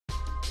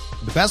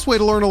The best way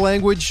to learn a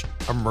language?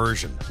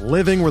 Immersion.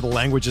 Living where the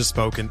language is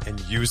spoken and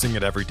using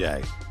it every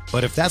day.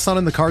 But if that's not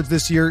in the cards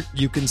this year,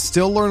 you can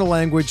still learn a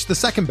language the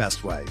second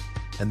best way.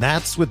 And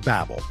that's with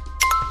Babbel.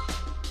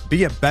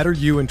 Be a better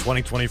you in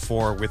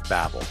 2024 with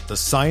Babbel, the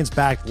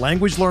science-backed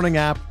language learning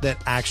app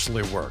that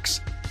actually works.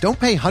 Don't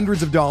pay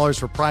hundreds of dollars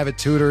for private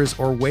tutors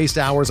or waste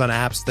hours on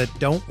apps that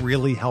don't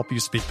really help you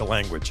speak the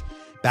language.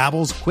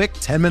 Babbel's quick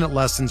 10-minute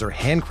lessons are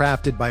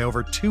handcrafted by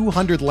over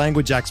 200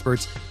 language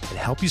experts and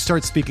help you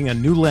start speaking a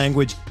new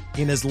language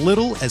in as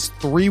little as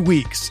 3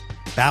 weeks.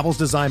 Babbel's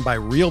designed by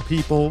real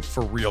people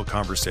for real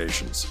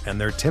conversations,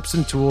 and their tips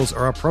and tools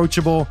are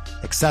approachable,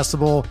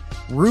 accessible,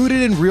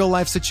 rooted in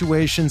real-life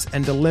situations,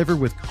 and delivered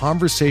with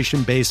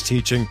conversation-based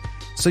teaching,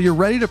 so you're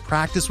ready to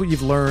practice what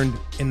you've learned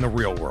in the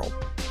real world.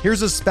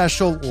 Here's a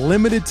special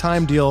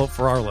limited-time deal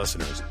for our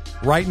listeners.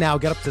 Right now,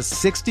 get up to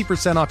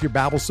 60% off your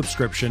Babbel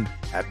subscription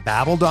at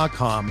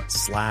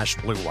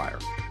babbel.com/Blue Wire.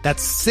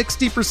 That's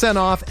 60%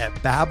 off at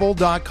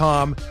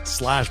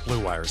babbel.com/Blue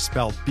Wire,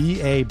 spelled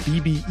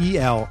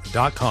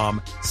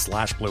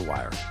BABBEL.com/Blue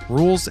Wire.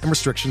 Rules and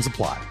restrictions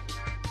apply.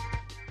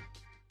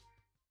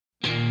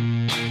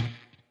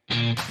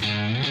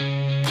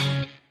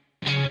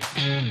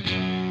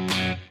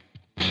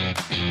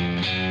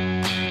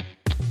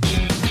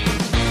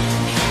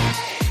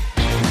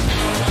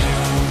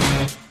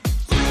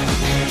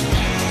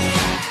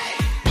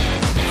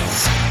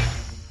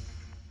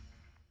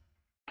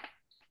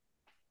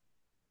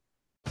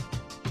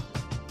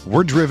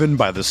 We're driven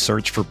by the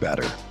search for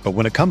better. But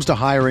when it comes to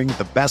hiring,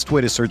 the best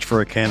way to search for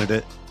a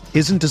candidate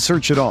isn't to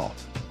search at all.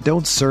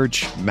 Don't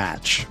search,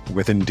 match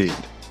with Indeed.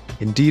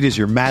 Indeed is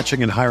your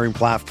matching and hiring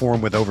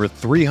platform with over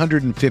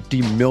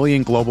 350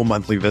 million global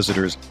monthly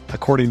visitors,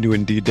 according to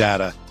Indeed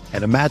data,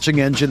 and a matching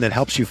engine that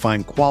helps you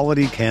find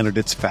quality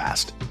candidates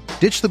fast.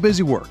 Ditch the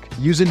busy work.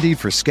 Use Indeed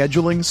for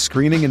scheduling,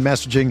 screening, and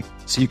messaging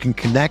so you can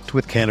connect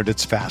with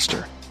candidates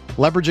faster.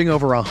 Leveraging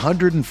over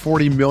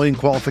 140 million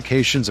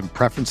qualifications and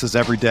preferences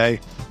every day,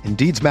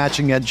 Indeed's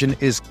matching engine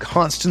is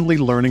constantly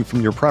learning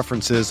from your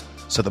preferences,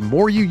 so the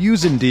more you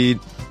use Indeed,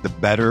 the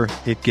better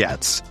it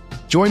gets.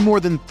 Join more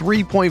than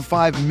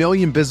 3.5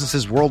 million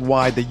businesses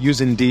worldwide that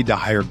use Indeed to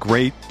hire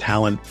great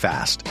talent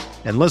fast.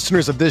 And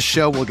listeners of this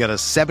show will get a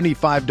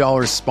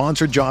 $75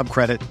 sponsored job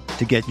credit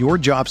to get your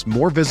jobs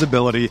more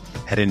visibility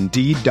at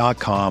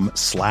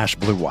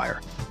Indeed.com/Blue Wire.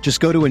 Just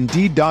go to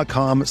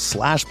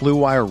Indeed.com/Blue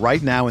Wire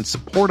right now and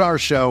support our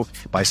show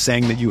by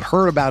saying that you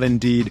heard about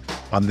Indeed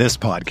on this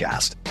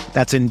podcast.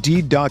 That's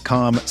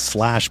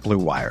Indeed.com/Blue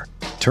Wire.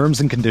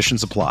 Terms and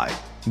conditions apply.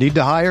 Need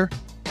to hire?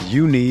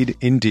 You need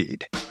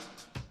Indeed.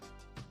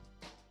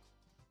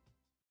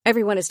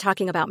 Everyone is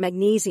talking about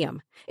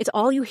magnesium. It's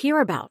all you hear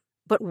about.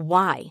 But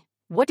why?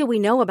 What do we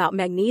know about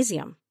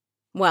magnesium?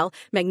 Well,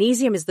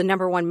 magnesium is the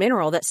number one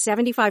mineral that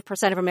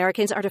 75% of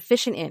Americans are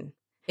deficient in.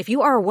 If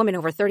you are a woman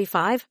over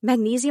 35,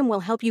 magnesium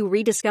will help you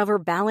rediscover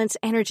balance,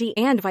 energy,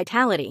 and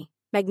vitality.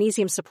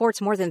 Magnesium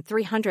supports more than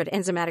 300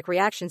 enzymatic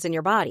reactions in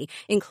your body,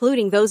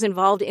 including those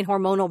involved in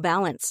hormonal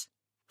balance.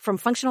 From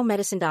functional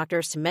medicine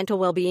doctors to mental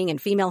well-being and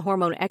female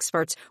hormone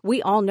experts,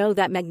 we all know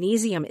that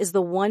magnesium is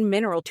the one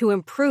mineral to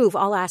improve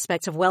all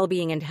aspects of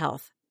well-being and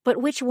health. But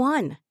which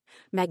one?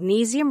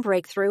 Magnesium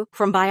Breakthrough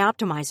from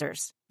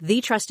Bioptimizers, the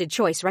trusted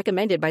choice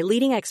recommended by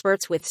leading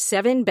experts with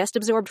 7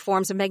 best-absorbed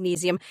forms of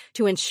magnesium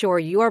to ensure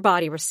your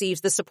body receives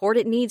the support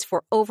it needs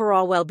for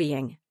overall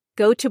well-being.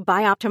 Go to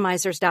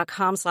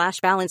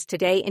bioptimizers.com/balance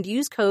today and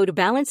use code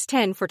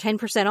BALANCE10 for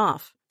 10%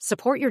 off.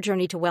 Support your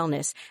journey to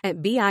wellness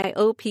at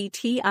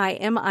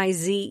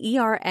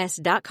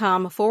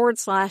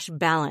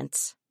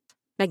bioptimizers.com/balance.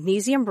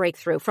 Magnesium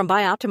Breakthrough from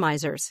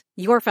Bioptimizers,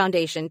 your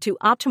foundation to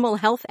optimal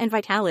health and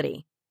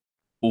vitality.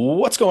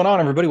 What's going on,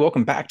 everybody?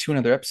 Welcome back to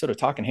another episode of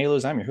Talking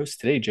Halos. I'm your host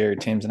today,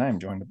 Jared Timms, and I'm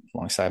joined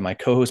alongside my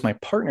co-host, my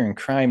partner in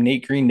crime,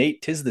 Nate Green.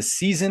 Nate, 'tis the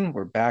season.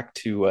 We're back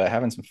to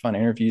having some fun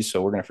interviews,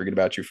 so we're going to forget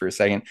about you for a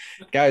second.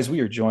 Guys,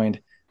 we are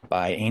joined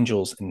by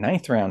Angels'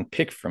 9th round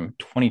pick from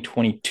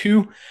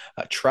 2022,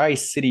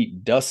 Tri-City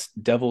Dust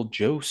Devil,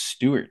 Joe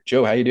Stewart.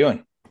 Joe, how you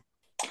doing?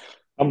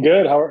 I'm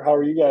good. How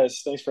are you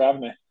guys? Thanks for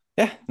having me.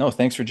 Yeah, no,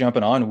 thanks for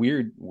jumping on.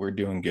 We're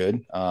doing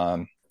good.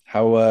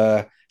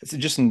 It's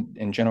just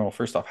in general,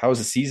 first off, how was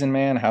the season,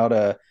 man? How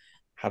did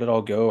it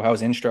all go? How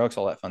was Instructs,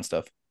 all that fun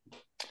stuff?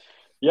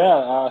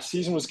 Yeah,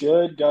 season was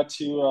good. Got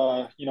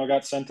to,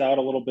 got sent out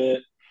a little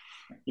bit,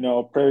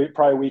 probably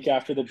a week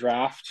after the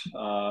draft.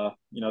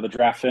 The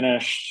draft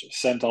finished,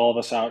 sent all of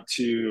us out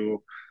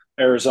to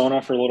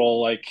Arizona for a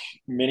little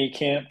mini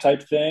camp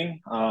type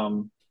thing.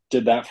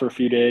 Did that for a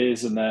few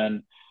days. And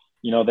then,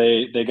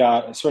 they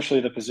got,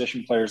 especially the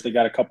position players, they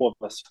got a couple of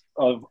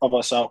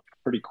us out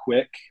pretty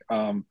quick.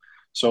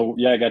 So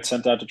yeah, I got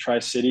sent out to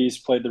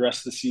Tri-Cities, played the rest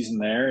of the season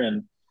there,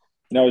 and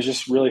it was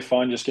just really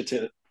fun. Just get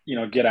to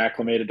get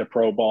acclimated to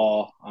pro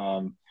ball.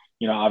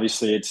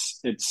 Obviously it's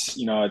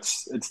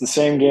the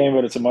same game,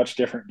 but it's a much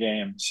different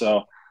game.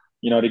 So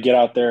to get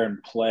out there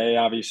and play,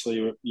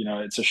 obviously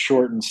it's a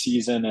shortened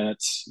season, and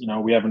it's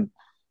we haven't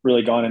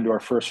really gone into our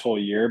first full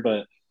year,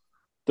 but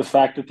the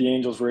fact that the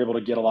Angels were able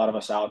to get a lot of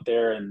us out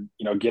there and,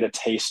 get a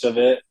taste of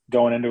it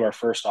going into our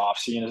first off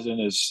season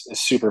is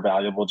super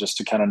valuable, just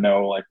to kind of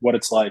know like what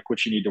it's like,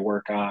 what you need to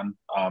work on.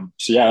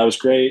 So yeah, that was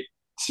great.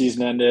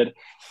 Season ended.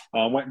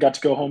 Got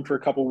to go home for a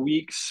couple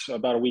weeks,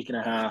 about a week and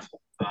a half.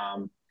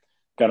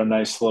 Got a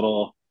nice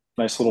little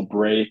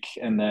break,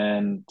 and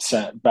then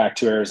sent back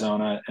to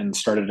Arizona and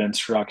started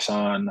Instructs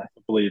on, I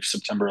believe,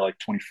 September like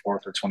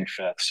 24th or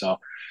 25th. So,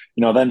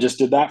 then just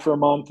did that for a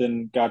month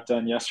and got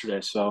done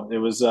yesterday. So it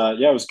was,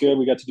 it was good.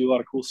 We got to do a lot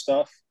of cool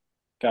stuff.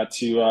 Got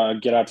to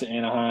get out to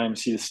Anaheim,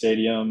 see the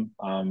stadium.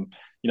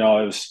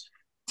 It's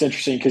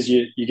interesting because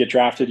you get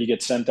drafted, you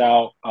get sent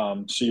out.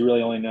 So you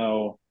really only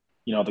know,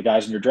 the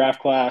guys in your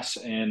draft class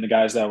and the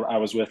guys that I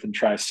was with in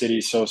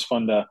Tri-City. So it's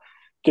fun to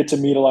get to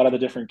meet a lot of the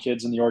different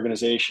kids in the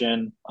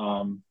organization,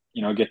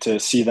 get to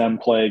see them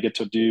play, get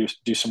to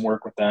do some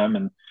work with them.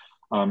 And,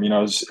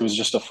 it was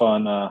just a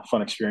fun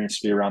experience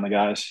to be around the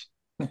guys.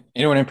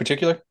 Anyone in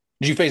particular?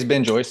 Did you face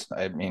Ben Joyce?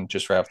 I mean,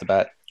 just right off the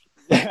bat.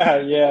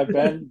 Yeah.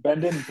 Ben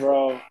didn't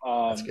throw.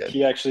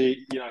 He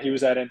actually, he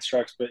was at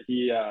Instructs, but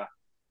he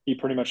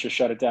pretty much just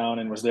shut it down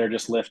and was there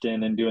just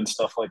lifting and doing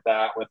stuff like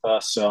that with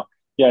us. So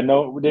yeah,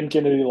 no, we didn't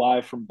get any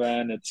live from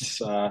Ben.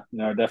 It's, it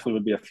definitely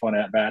would be a fun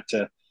at bat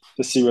to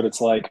see what it's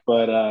like.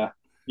 But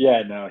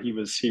he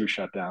was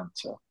shut down.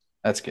 So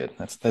that's good.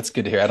 That's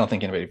good to hear. I don't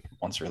think anybody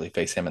wants to really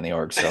face him in the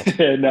org. So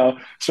no,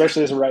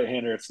 especially as a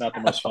right-hander, it's not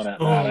the most fun at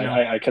bat.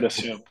 I could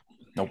assume.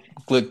 Nope.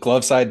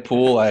 Glove side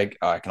pool. I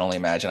can only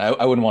imagine.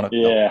 I wouldn't want to.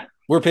 Yeah. No.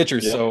 We're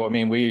pitchers, so I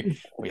mean, we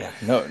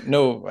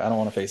no. I don't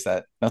want to face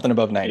that. Nothing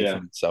above 90. Yeah.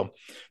 So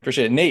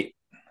appreciate it, Nate.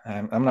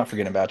 I'm not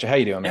forgetting about you. How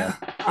you doing, man?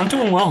 Yeah, I'm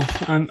doing well.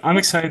 I'm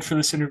excited for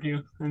this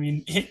interview. I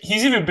mean,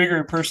 he's even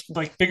bigger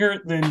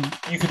bigger than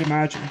you could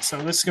imagine.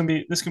 So this is gonna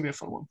be a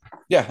fun one.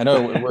 Yeah, I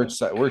know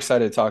we're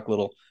excited to talk a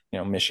little,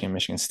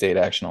 Michigan State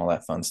action, all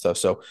that fun stuff.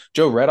 So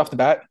Joe, right off the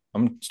bat,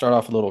 I'm gonna start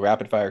off with a little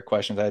rapid fire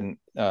questions. I hadn't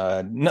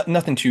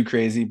nothing too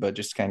crazy, but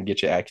just to kind of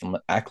get you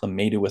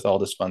acclimated with all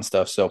this fun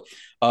stuff. So,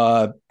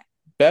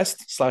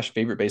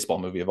 best/favorite baseball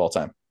movie of all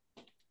time?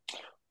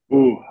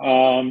 Ooh,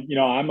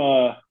 I'm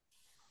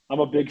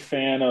a big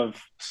fan of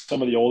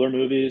some of the older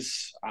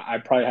movies.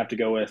 I'd probably have to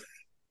go with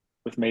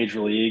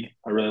Major League.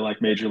 I really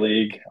like Major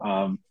League.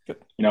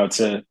 It's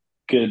a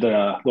good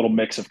little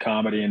mix of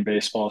comedy and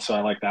baseball, so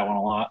I like that one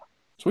a lot.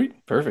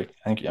 Sweet, perfect.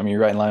 Thank you. I mean, you're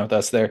right in line with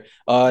us there.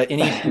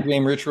 Any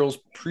pregame rituals,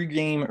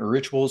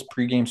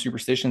 pregame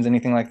superstitions,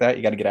 anything like that?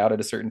 You got to get out at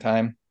a certain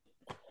time.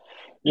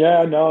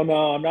 Yeah, no,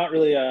 I'm not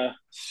really a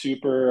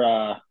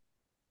super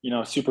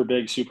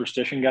big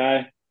superstition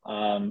guy.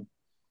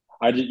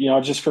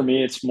 Just for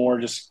me, it's more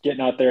just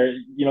getting out there.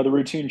 The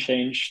routine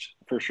changed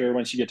for sure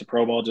once you get to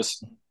pro ball.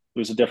 Just it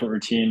was a different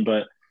routine,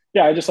 but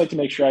yeah, I just like to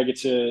make sure I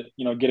get to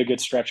get a good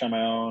stretch on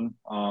my own,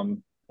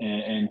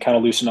 and kind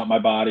of loosen up my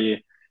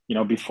body,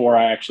 before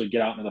I actually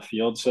get out into the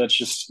field. So it's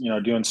just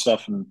doing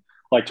stuff and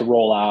like to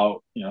roll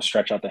out,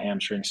 stretch out the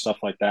hamstring, stuff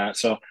like that.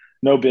 So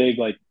no big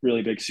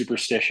really big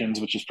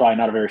superstitions, which is probably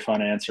not a very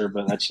fun answer,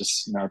 but that's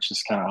just it's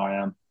just kind of how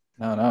I am.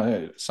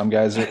 No. Some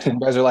guys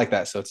are like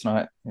that, so it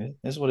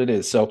is what it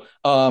is. So,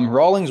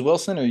 Rawlings,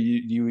 Wilson, or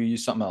you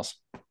use something else?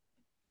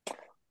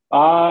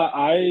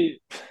 I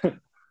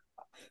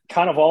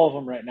kind of all of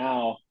them right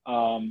now.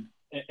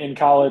 In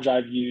college,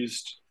 I've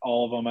used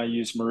all of them. I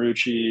used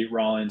Marucci,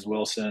 Rawlings,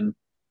 Wilson.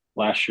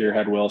 Last year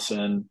had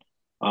Wilson.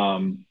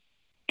 I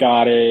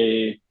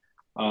actually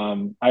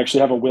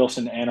have a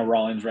Wilson and a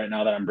Rawlings right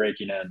now that I'm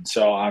breaking in.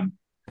 So I'm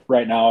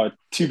right now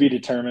to be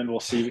determined. We'll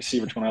see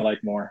which one I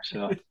like more.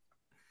 So.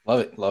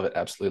 Love it.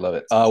 Absolutely love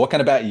it. What kind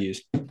of bat you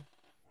use?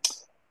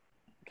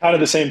 Kind of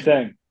the same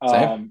thing.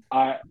 Same?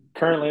 I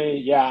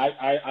currently,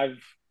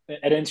 I've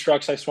at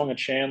Instructs, I swung a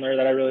Chandler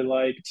that I really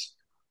liked.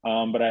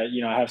 But I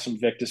have some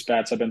Victus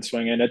bats I've been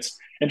swinging. It's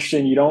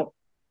interesting.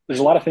 There's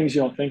a lot of things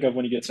you don't think of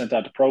when you get sent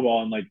out to pro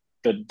ball, and like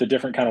the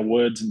different kind of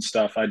woods and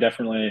stuff. I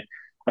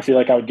feel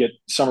like I would get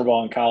summer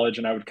ball in college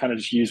and I would kind of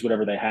just use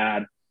whatever they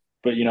had,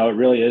 but it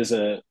really is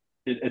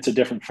it's a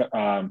different,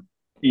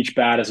 each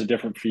bat is a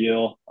different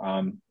feel.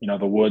 The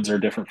woods are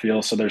different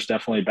feels. So there's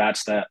definitely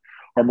bats that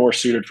are more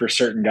suited for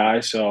certain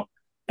guys. So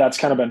that's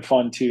kind of been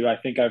fun too. I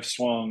think I've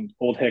swung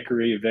Old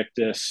Hickory,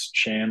 Victus,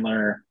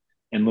 Chandler,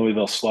 and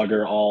Louisville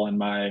Slugger all in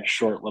my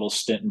short little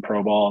stint in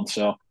pro ball. And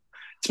so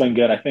it's been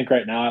good. I think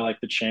right now I like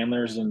the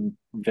Chandlers and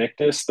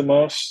Victus the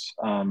most.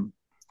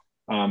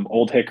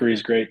 Old Hickory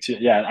is great too.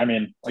 Yeah. I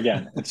mean,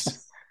 again,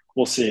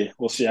 we'll see.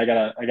 I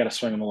gotta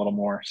swing them a little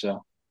more.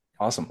 So.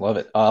 Awesome. Love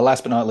it.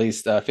 Last but not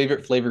least,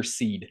 favorite flavor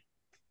seed.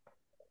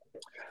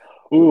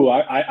 Ooh,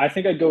 I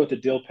think I'd go with the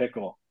dill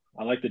pickle.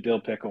 I like the dill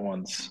pickle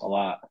ones a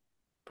lot.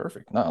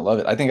 Perfect. No, I love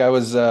it. I think I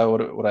was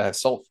what I have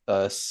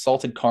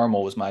salted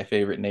caramel was my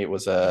favorite. Nate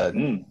was a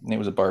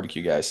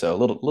barbecue guy, so a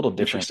little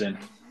different. A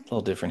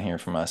little different here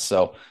from us.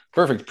 So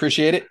perfect.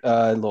 Appreciate it.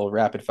 A little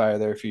rapid fire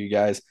there for you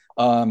guys.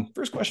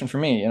 First question for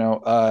me,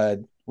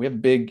 we have a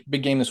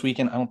big game this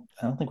weekend. I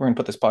don't think we're going to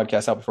put this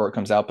podcast out before it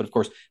comes out, but of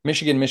course,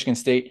 Michigan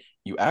State,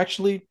 you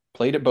actually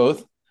played at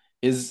both.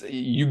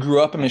 You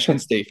grew up a Michigan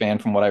State fan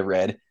from what I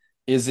read.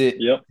 Is it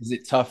Yep. is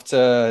it tough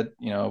to,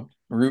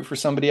 root for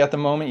somebody at the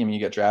moment? I mean,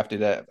 you got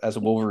drafted as a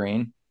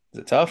Wolverine. Is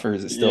it tough, or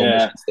is it still Yeah.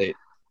 Michigan State?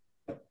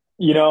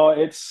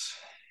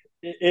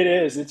 It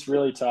is. It's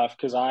really tough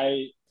because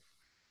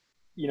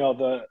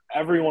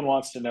everyone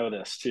wants to know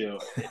this too.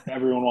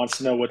 Everyone wants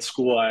to know what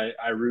school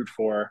I root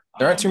for.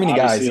 There aren't too many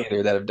guys Obviously,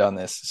 either that have done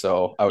this,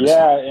 so I would assume.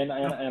 yeah,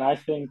 and I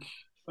think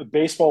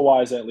baseball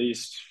wise, at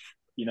least,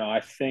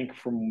 I think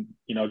from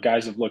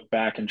guys have looked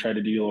back and tried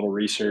to do a little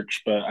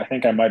research, but I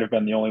think I might have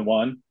been the only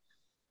one.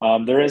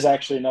 There is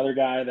actually another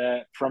guy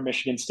that from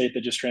Michigan State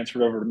that just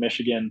transferred over to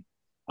Michigan,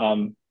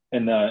 in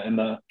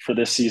the for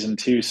this season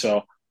too.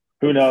 So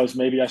who knows?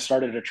 Maybe I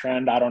started a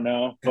trend. I don't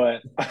know,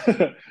 but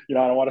I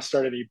don't want to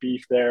start any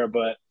beef there.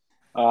 But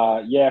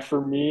yeah,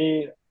 for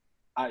me,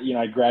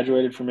 I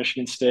graduated from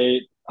Michigan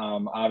State.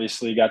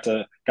 Obviously, got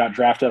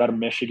drafted out of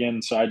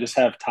Michigan, so I just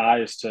have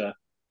ties to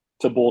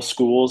both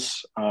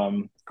schools.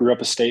 Grew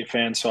up a state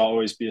fan, so I'll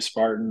always be a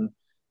Spartan.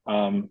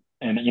 And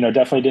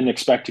definitely didn't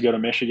expect to go to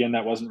Michigan.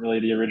 That wasn't really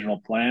the original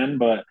plan,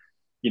 but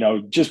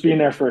just being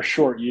there for a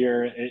short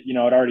year,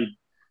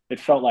 it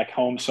felt like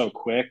home so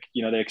quick.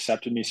 They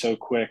accepted me so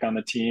quick on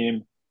the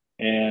team,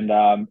 and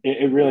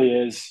it really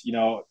is.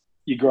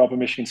 You grow up a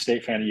Michigan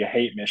State fan and you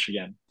hate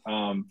Michigan,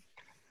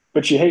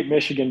 but you hate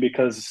Michigan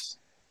because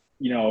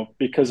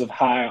of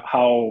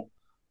how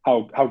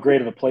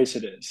great of a place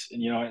it is.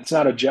 And it's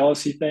not a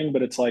jealousy thing,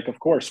 but it's like, of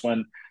course,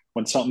 when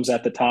something's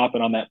at the top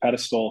and on that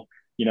pedestal,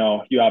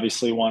 you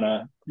obviously want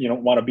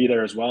to be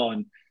there as well.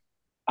 And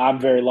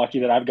I'm very lucky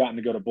that I've gotten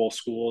to go to both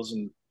schools,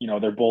 and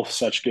they're both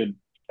such good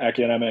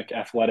academic,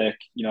 athletic.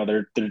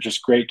 They're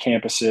just great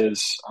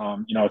campuses.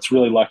 It's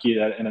really lucky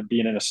that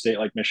being in a state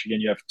like Michigan,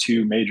 you have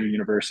two major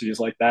universities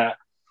like that.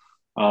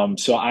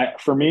 So I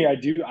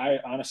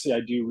honestly, I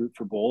do root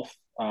for both.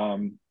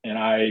 And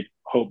I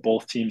hope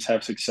both teams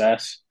have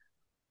success.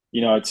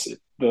 It's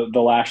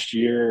the last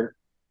year.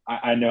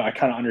 I know I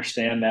kind of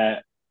understand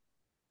that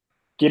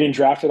getting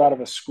drafted out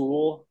of a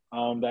school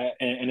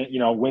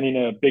winning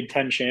a Big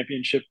Ten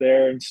championship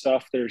there and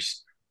stuff.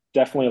 There's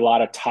definitely a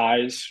lot of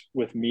ties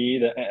with me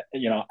that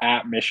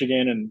at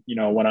Michigan, and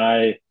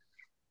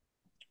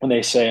when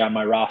they say on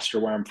my roster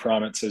where I'm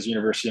from, it says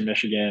University of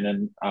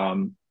Michigan,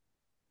 and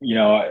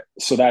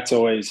so that's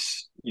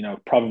always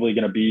probably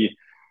going to be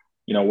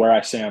where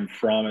I say I'm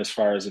from as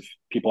far as if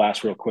people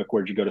ask real quick,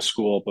 where'd you go to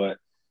school? But,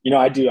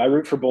 I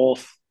root for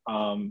both.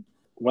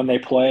 When they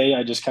play,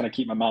 I just kind of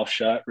keep my mouth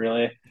shut,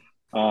 really.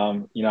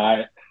 I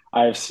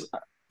have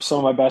some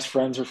of my best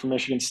friends are from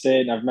Michigan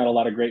State, and I've met a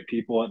lot of great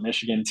people at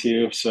Michigan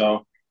too.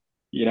 So,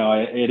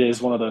 it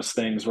is one of those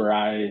things where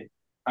I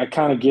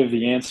kind of give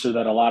the answer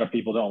that a lot of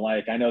people don't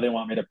like. I know they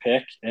want me to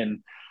pick, and,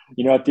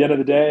 at the end of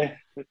the day,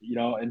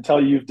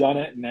 until you've done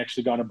it and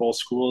actually gone to both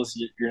schools,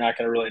 you're not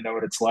going to really know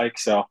what it's like.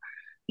 So,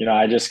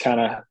 I just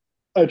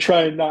I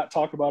try and not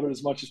talk about it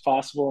as much as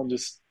possible, and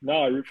just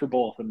no, I root for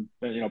both, and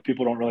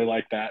people don't really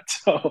like that.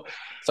 So,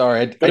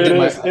 Sorry, but I did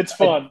my. it's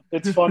fun.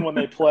 It's fun when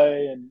they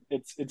play, and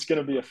it's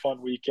going to be a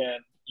fun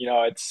weekend.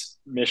 It's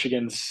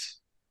Michigan's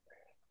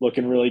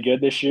looking really good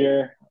this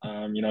year.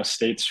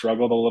 State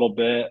struggled a little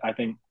bit. I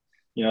think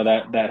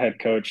that head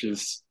coach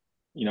is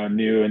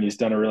new, and he's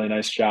done a really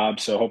nice job.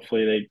 So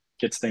hopefully they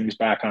gets things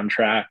back on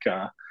track.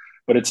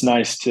 But it's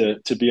nice to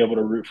be able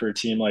to root for a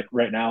team like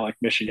right now, like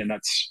Michigan,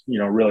 that's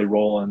really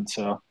rolling.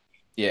 So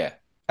Yeah,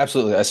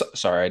 absolutely.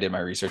 Sorry, I did my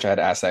research. I had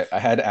to ask that. I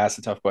had to ask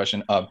a tough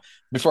question.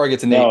 Before I get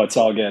to no, Nate, it's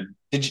all good.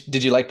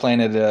 did you like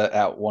playing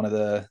at one of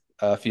the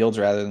fields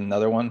rather than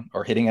another one,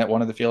 or hitting at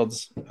one of the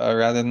fields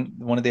rather than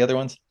one of the other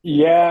ones?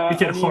 Yeah,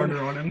 Make it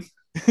harder on him.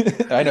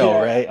 I know,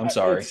 yeah, right? I'm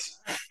sorry.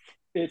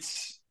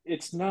 it's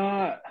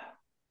not.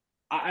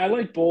 I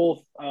like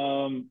both.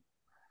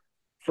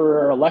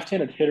 For a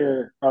left-handed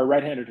hitter or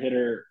right-handed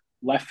hitter,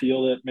 left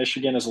field at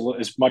Michigan is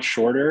much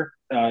shorter,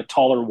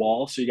 taller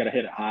wall, so you got to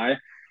hit it high.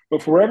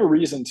 But for whatever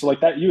reason, so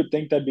like that, you would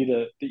think that'd be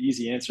the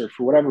easy answer.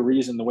 For whatever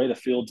reason, the way the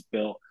field's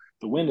built,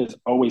 the wind is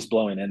always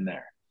blowing in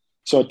there,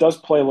 so it does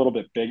play a little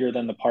bit bigger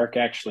than the park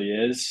actually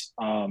is.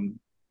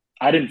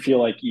 I didn't feel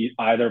like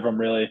either of them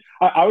really.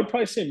 I would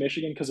probably say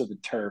Michigan because of the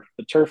turf.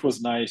 The turf was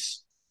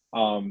nice.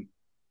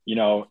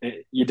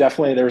 You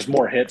definitely there was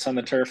more hits on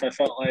the turf. I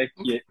felt like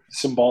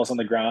some balls on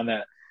the ground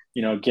that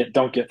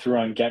don't get through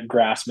on get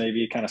grass,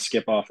 maybe kind of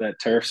skip off that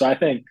turf. So I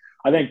think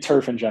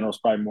turf in general is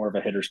probably more of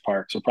a hitter's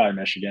park. So probably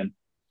Michigan.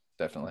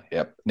 Definitely.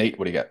 Yep. Nate,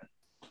 what do you got?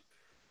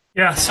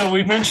 Yeah, so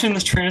we mentioned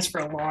this transfer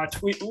a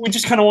lot. We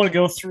just kind of want to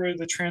go through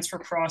the transfer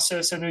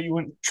process. I know you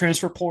went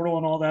transfer portal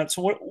and all that.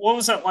 So what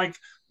was that like?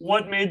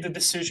 What made the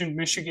decision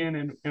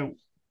Michigan,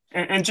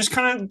 and just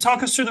kind of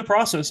talk us through the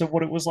process of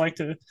what it was like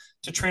to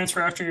transfer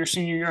after your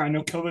senior year. I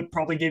know COVID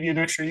probably gave you an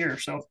extra year,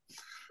 so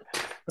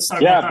let's talk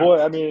about that. Boy.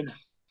 I mean,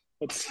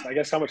 I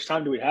guess how much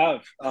time do we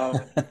have?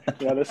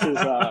 This is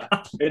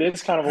it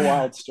is kind of a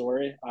wild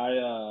story.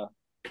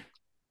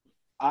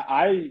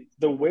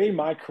 The way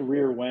my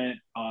career went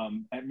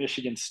at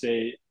Michigan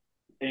State,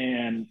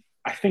 and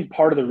I think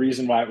part of the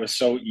reason why it was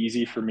so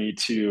easy for me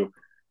to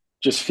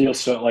just feel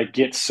so like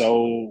get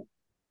so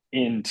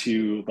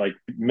into like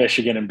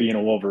Michigan and being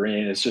a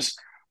Wolverine. It's just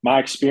my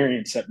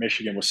experience at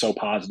Michigan was so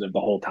positive the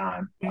whole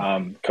time.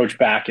 Coach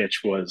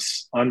Bakich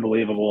was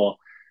unbelievable.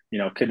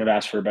 Couldn't have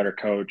asked for a better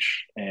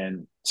coach.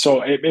 And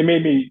so it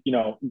made me,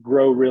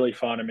 grow really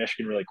fond of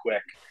Michigan really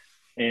quick.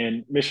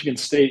 And Michigan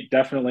State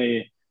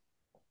definitely,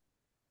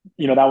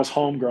 that was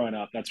home growing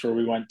up. That's where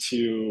we went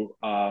to,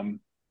 I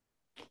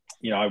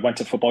went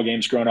to football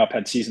games growing up,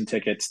 had season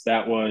tickets.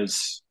 That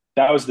was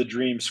the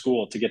dream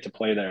school to get to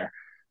play there.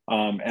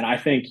 And I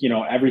think,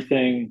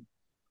 everything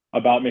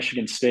about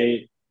Michigan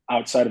State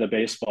outside of the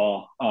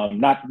baseball,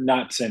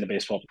 not saying the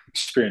baseball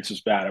experience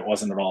was bad. It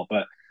wasn't at all,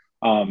 but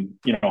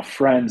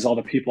friends, all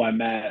the people I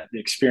met, the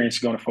experience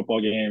of going to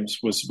football games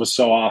was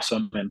so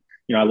awesome. And,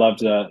 I loved,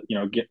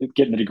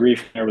 getting the degree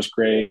from there was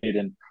great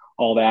and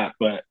all that.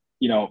 But,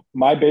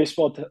 my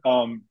baseball,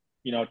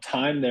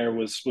 time there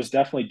was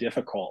definitely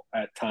difficult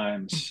at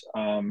times.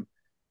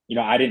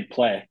 I didn't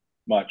play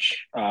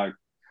much,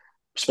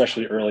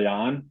 especially early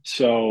on.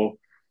 So,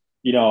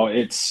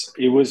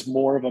 it was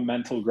more of a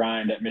mental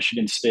grind at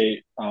Michigan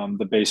State,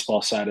 the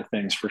baseball side of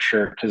things for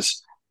sure.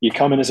 Because you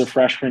come in as a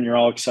freshman, you're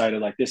all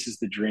excited, like this is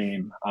the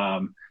dream.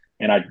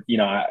 And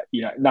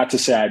not to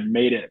say I'd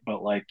made it,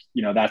 but like,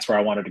 that's where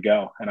I wanted to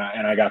go. And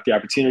I got the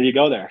opportunity to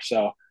go there.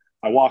 So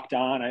I walked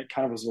on. I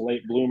kind of was a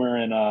late bloomer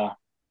and a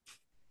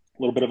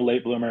little bit of a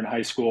late bloomer in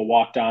high school,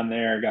 walked on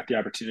there, got the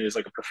opportunity as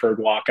like a preferred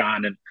walk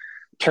on, and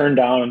turned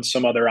down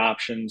some other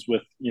options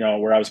with,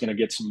 where I was going to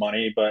get some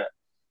money. But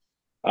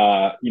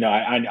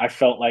I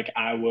felt like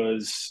I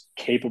was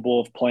capable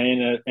of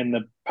playing in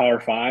the Power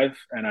Five,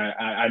 and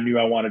I knew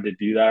I wanted to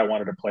do that. I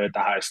wanted to play at the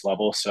highest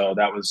level. So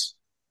that was,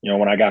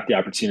 when I got the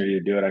opportunity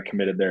to do it, I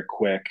committed there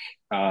quick.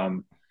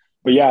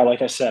 But yeah,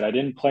 like I said, I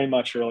didn't play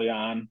much early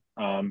on.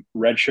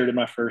 Redshirted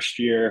my first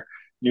year,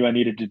 knew I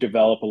needed to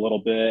develop a little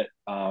bit.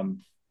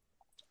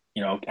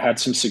 Had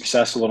some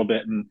success a little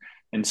bit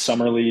in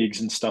summer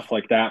leagues and stuff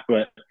like that.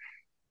 But,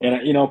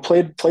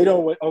 played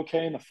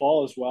okay in the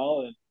fall as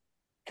well. And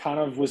kind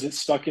of was it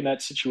stuck in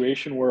that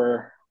situation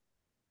where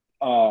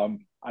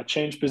I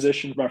changed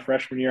positions my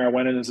freshman year. I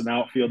went in as an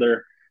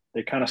outfielder.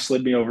 They kind of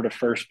slid me over to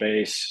first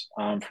base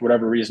for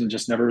whatever reason,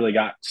 just never really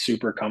got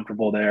super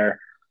comfortable there.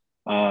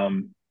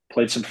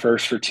 Played some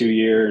first for 2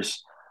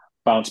 years,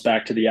 bounced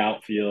back to the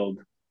outfield.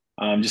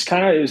 Just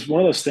kind of, it was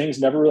one of those things,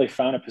 never really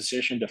found a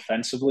position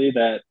defensively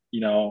that,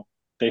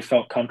 they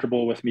felt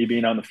comfortable with me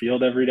being on the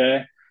field every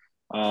day.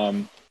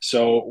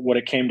 So what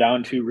it came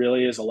down to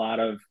really is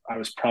I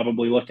was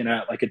probably looking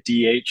at like a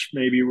DH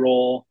maybe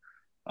role,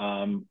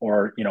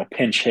 or,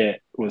 pinch hit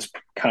was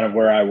kind of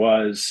where I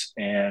was.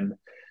 And,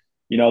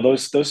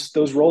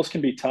 those roles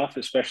can be tough,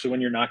 especially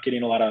when you're not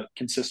getting a lot of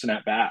consistent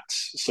at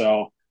bats.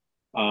 So,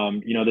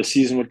 the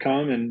season would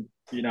come and,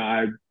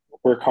 I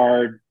work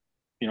hard,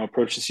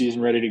 approach the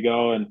season ready to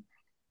go. And,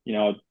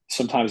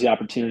 sometimes the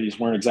opportunities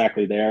weren't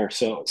exactly there.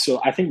 So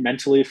I think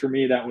mentally for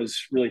me, that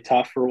was really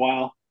tough for a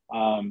while.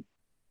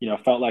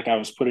 Felt like I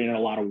was putting in a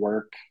lot of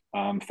work,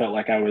 felt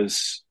like I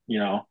was,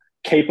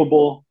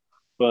 capable,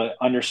 but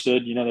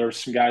understood, there were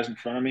some guys in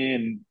front of me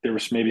and there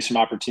was maybe some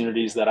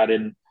opportunities that I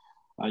didn't,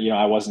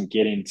 I wasn't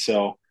getting.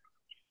 So,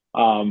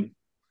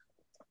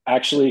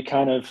 actually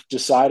kind of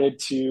decided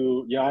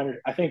to,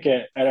 I think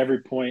at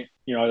every point,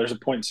 there's a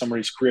point in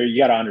somebody's career,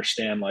 you got to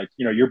understand, like,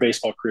 your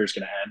baseball career is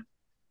going to end.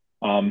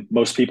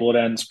 Most people, it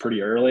ends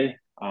pretty early,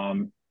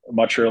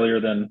 much earlier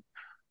than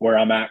where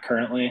I'm at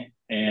currently.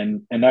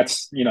 And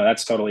that's,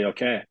 that's totally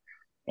okay.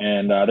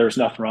 And there was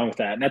nothing wrong with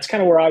that. And that's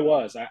kind of where I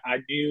was.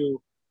 I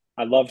knew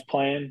I loved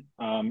playing.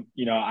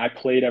 I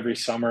played every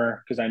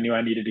summer because I knew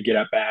I needed to get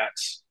at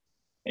bats.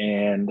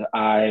 And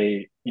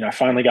I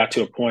finally got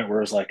to a point where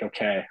it was like,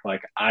 okay,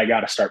 like I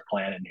got to start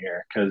planning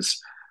here because,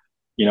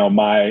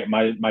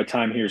 my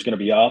time here is going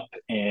to be up.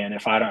 And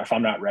if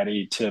I'm not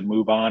ready to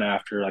move on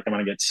after, like, I'm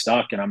going to get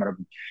stuck and I'm going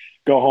to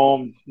go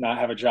home, not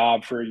have a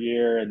job for a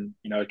year. And,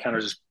 it kind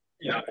of just,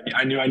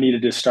 I knew I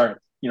needed to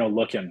start,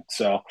 looking.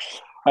 So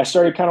I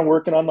started kind of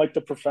working on like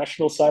the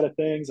professional side of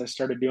things. I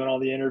started doing all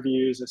the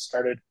interviews. I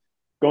started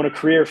going to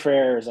career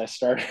fairs. I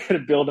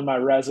started building my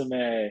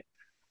resume,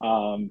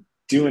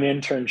 doing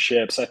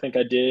internships. I think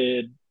I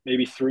did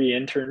maybe 3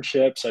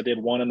 internships. I did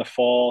one in the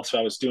fall. So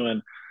I was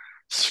doing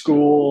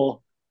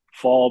school,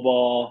 fall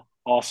ball,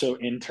 also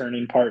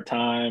interning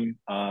part-time.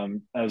 That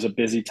was a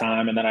busy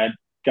time. And then I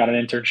got an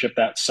internship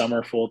that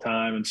summer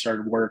full-time and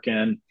started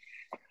working.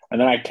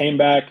 And then I came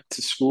back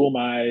to school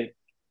my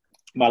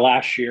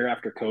last year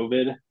after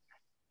COVID,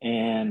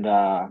 and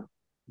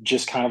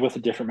just kind of with a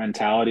different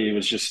mentality. It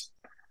was just,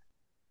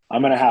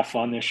 I'm going to have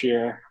fun this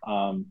year.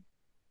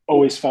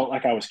 Always felt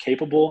like I was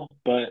capable,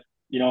 but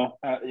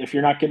if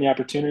you're not getting the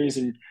opportunities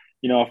and,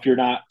 if you're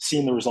not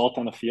seeing the result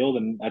on the field,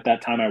 and at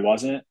that time I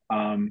wasn't,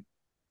 I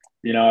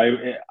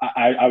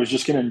was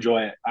just going to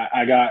enjoy it.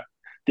 I got, at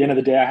the end of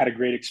the day, I had a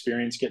great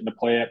experience getting to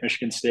play at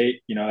Michigan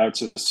State. That's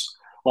just,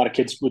 a lot of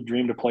kids would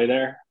dream to play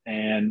there.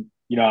 And,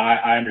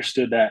 I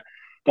understood that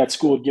that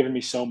school had given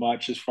me so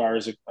much as far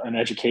as an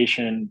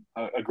education,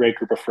 a great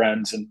group of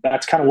friends. And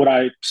that's kind of what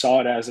I saw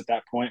it as at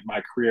that point in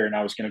my career. And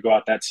I was going to go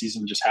out that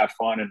season and just have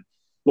fun and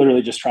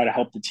literally just try to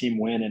help the team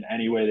win in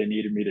any way they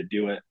needed me to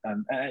do it.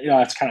 And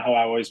that's kind of how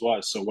I always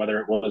was. So whether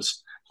it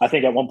was, I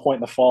think at one point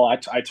in the fall,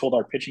 I told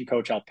our pitching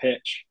coach I'll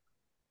pitch.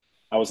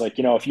 I was like,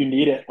 if you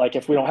need it, like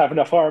if we don't have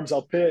enough arms,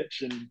 I'll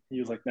pitch. And he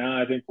was like,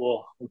 nah, I think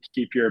we'll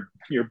keep your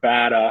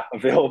bat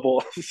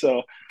available.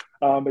 So,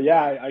 but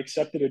yeah, I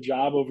accepted a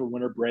job over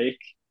winter break.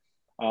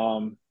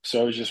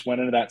 So I just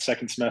went into that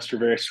second semester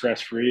very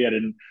stress free. I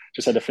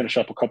just had to finish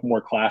up a couple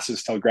more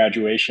classes till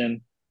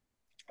graduation.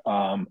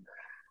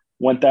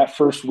 Went that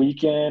first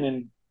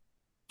weekend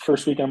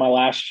of my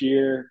last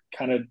year,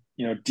 kind of,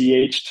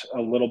 DH'd a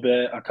little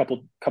bit, a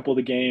couple of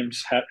the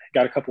games,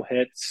 got a couple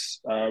hits,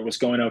 was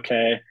going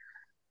okay.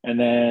 And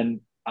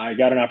then I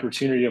got an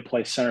opportunity to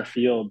play center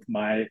field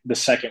the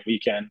second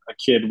weekend. A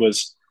kid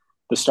was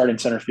the starting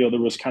center fielder,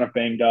 was kind of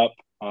banged up.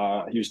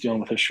 He was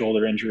dealing with a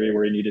shoulder injury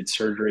where he needed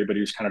surgery, but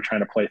he was kind of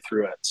trying to play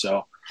through it.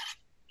 So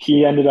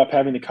he ended up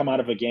having to come out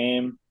of a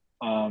game.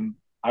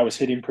 I was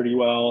hitting pretty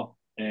well,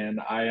 and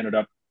I ended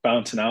up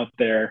bouncing out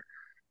there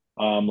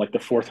like the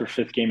fourth or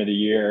fifth game of the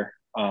year.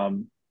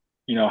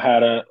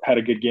 Had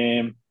a good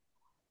game.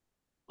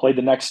 Played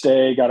the next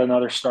day, got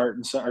another start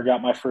or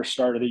got my first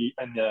start in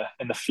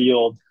the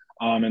field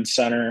in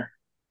center.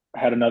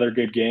 Had another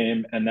good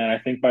game, and then I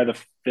think by the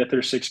fifth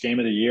or sixth game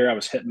of the year, I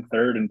was hitting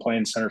third and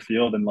playing center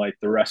field, and like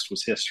the rest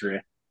was history.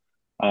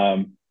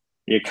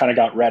 It kind of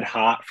got red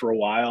hot for a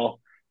while,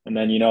 and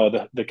then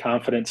the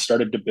confidence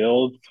started to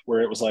build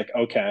where it was like,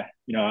 okay,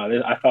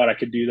 I thought I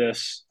could do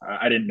this.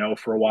 I didn't know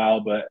for a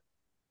while, but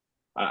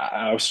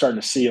I was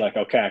starting to see like,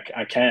 okay,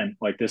 I can.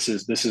 Like this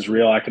is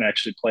real. I can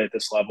actually play at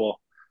this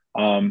level.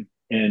 And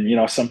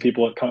some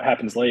people it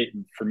happens late,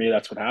 and for me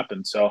that's what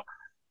happened. So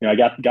I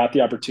got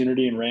the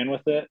opportunity and ran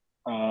with it.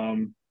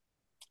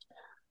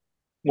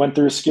 Went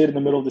through a skid in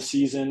the middle of the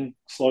season,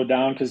 slowed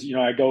down because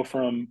I go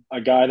from a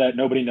guy that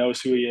nobody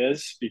knows who he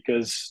is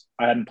because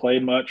I hadn't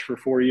played much for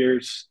 4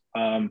 years.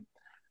 Now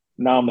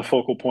I'm the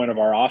focal point of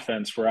our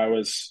offense, where I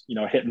was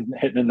hitting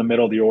in the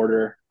middle of the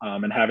order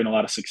and having a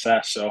lot of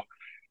success. So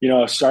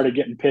I started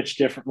getting pitched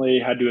differently,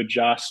 had to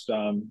adjust,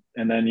 and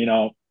then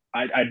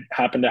I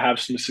happened to have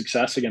some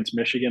success against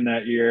Michigan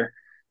that year.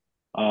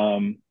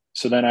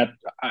 So then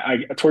I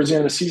towards the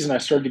end of the season, I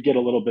started to get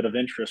a little bit of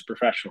interest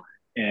professionally.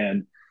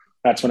 And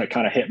that's when it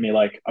kind of hit me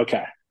like,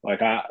 okay,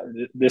 like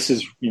this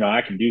is,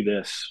 I can do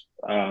this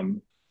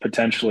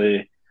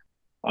potentially,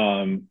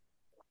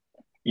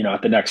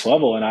 at the next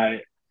level. And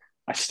I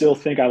still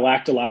think I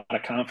lacked a lot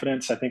of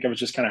confidence. I think I was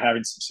just kind of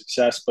having some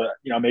success, but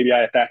maybe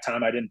at that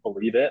time I didn't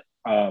believe it.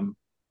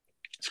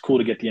 It's cool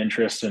to get the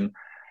interest. And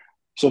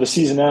so the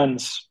season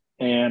ends,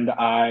 and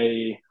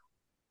I,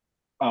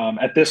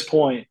 at this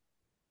point,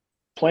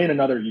 playing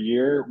another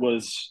year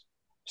was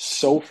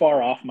so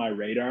far off my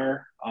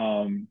radar.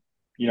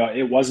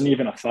 It wasn't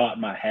even a thought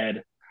in my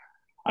head.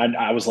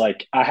 I was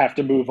like, I have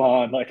to move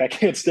on. Like I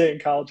can't stay in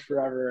college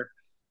forever.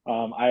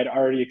 I had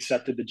already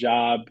accepted the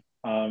job.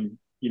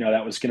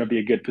 That was going to be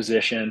a good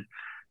position.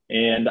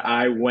 And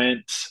I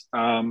went,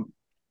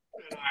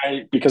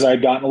 because I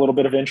had gotten a little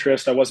bit of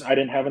interest. I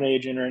didn't have an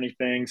agent or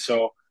anything.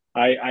 So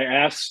I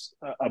asked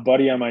a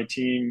buddy on my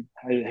team,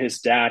 his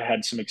dad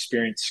had some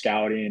experience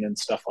scouting and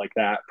stuff like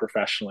that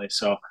professionally.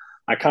 So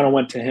I kind of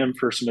went to him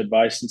for some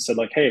advice and said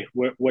like, hey,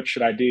 what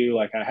should I do?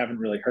 Like, I haven't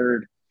really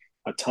heard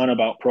a ton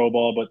about pro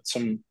ball, but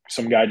some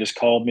guy just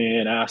called me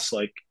and asked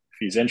like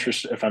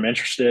if I'm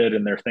interested,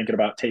 and they're thinking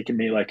about taking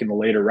me like in the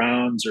later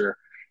rounds or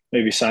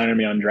maybe signing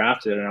me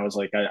undrafted. And I was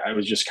like, I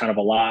was just kind of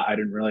a lot. I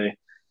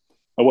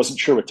wasn't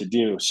sure what to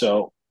do.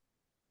 So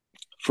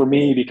for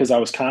me, because I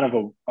was kind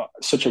of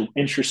such an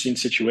interesting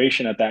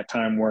situation at that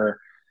time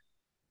where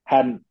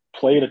hadn't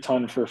played a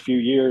ton for a few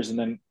years, and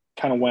then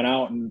kind of went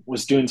out and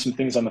was doing some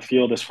things on the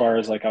field as far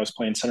as like I was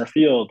playing center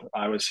field.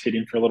 I was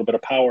hitting for a little bit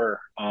of power,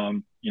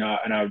 and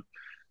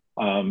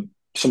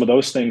some of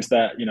those things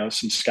that,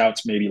 some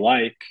scouts maybe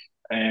like,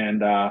 and,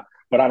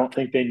 but I don't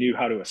think they knew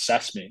how to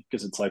assess me,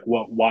 because it's like,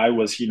 why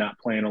was he not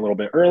playing a little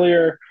bit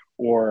earlier?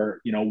 Or,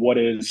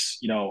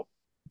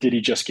 did he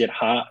just get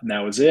hot and that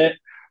was it?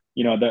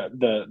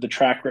 The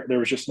track, there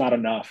was just not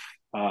enough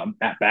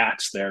at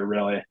bats there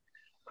really.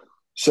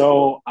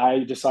 So I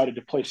decided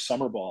to play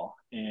summer ball,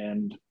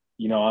 and,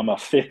 I'm a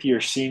fifth year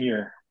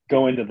senior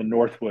going to the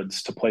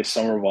Northwoods to play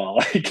summer ball.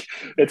 Like,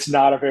 it's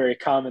not a very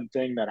common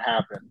thing that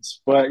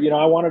happens, but,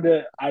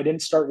 I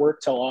didn't start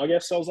work till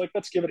August. So I was like,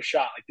 let's give it a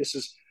shot. Like,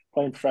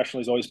 playing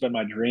professionally has always been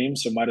my dream.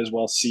 So might as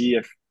well see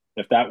if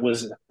that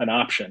was an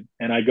option.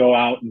 And I go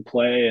out and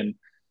play, and,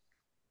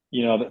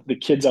 the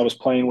kids I was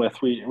playing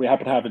with, we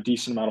happen to have a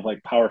decent amount of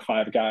like Power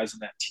 5 guys in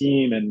that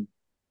team, and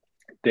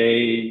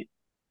they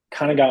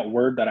kind of got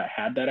word that I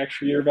had that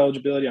extra year of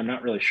eligibility. I'm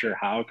not really sure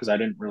how, because I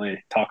didn't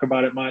really talk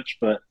about it much,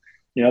 but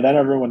then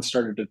everyone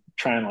started to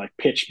try and like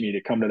pitch me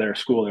to come to their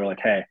school. They're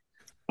like, hey,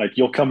 like,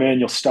 you'll come in,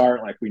 you'll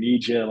start, like, we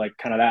need you, like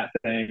kind of that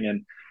thing.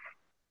 And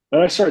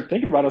then I started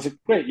thinking about it. I was like,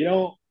 wait,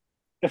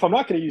 if I'm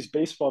not going to use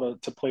baseball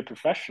to play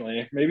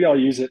professionally, maybe I'll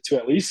use it to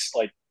at least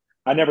like,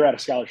 I never had a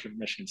scholarship at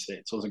Michigan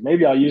State. So I was like,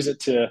 maybe I'll use it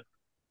to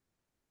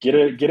get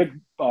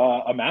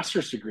a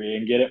master's degree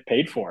and get it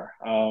paid for.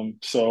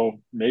 So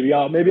maybe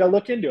I'll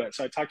look into it.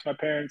 So I talked to my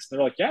parents.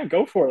 They're like, yeah,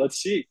 go for it. Let's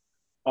see.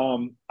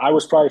 I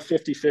was probably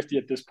 50-50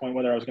 at this point,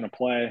 whether I was going to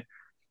play.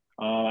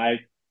 I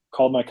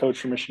called my coach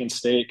from Michigan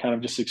State, kind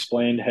of just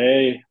explained,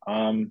 hey,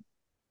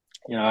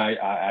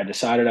 I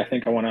decided I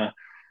think I want to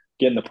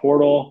get in the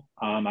portal.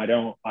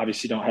 I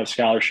obviously don't have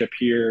scholarship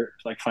here.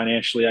 Like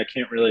financially, I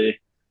can't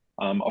really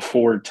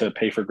afford to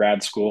pay for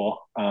grad school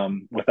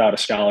without a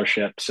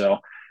scholarship. So,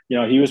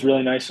 he was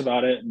really nice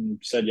about it and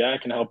said, yeah, I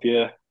can help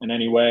you in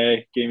any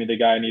way. Gave me the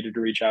guy I needed to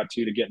reach out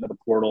to get into the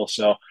portal.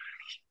 So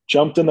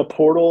jumped in the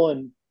portal,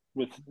 and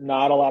with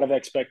not a lot of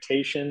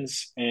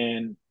expectations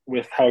and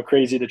with how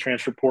crazy the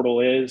transfer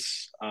portal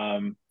is,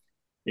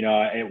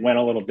 it went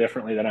a little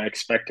differently than I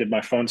expected.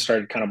 My phone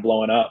started kind of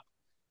blowing up.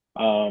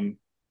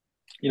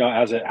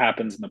 As it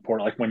happens in the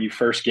portal, like when you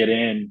first get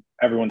in,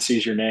 everyone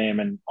sees your name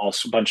and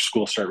also a bunch of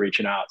schools start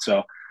reaching out.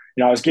 So,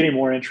 I was getting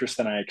more interest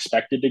than I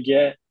expected to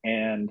get.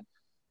 And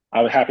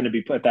I would happen to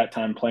be at that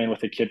time playing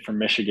with a kid from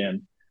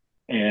Michigan.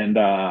 And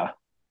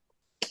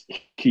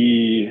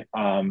he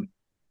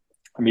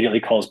immediately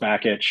calls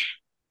Bakich,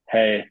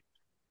 hey,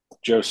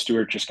 Joe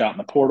Stewart just got in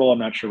the portal. I'm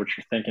not sure what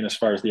you're thinking as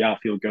far as the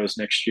outfield goes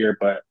next year,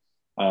 but,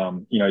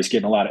 he's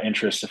getting a lot of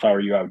interest. If I were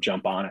you, I would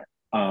jump on it.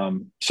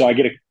 So I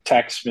get a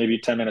text maybe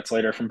 10 minutes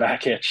later from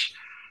Bakich.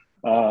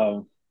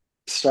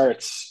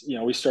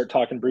 We start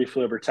talking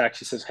briefly over text.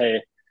 He says,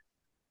 hey,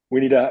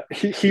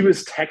 he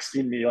was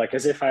texting me like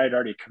as if I had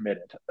already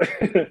committed.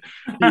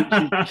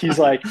 He's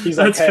like,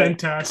 that's hey,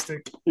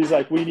 fantastic. He's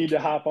like, we need to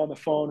hop on the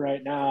phone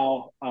right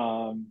now.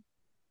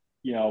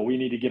 We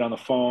need to get on the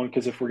phone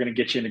because if we're going to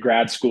get you into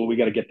grad school, we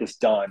got to get this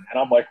done. And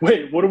I'm like,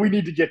 wait, what do we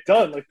need to get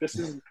done? Like, this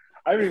is,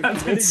 I haven't even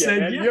committed yet,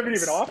 man. Yes. You haven't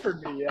even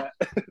offered me yet.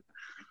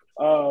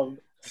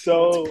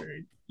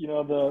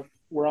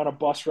 We're on a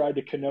bus ride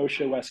to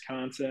Kenosha,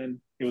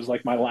 Wisconsin. It was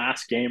like my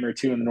last game or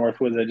two in the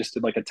Northwoods. I just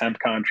did like a temp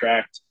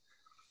contract.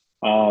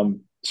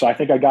 So I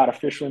think I got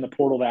officially in the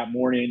portal that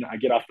morning. I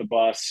get off the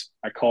bus.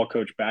 I call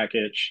Coach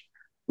Bakich.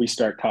 We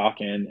start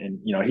talking, and,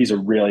 he's a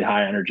really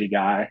high energy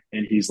guy.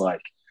 And he's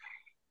like,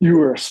 you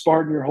were a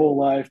Spartan your whole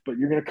life, but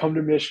you're going to come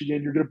to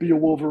Michigan. You're going to be a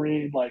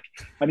Wolverine. Like,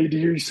 I need to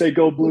hear you say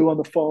go blue on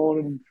the phone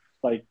and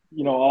like,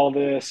 all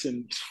this.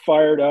 And he's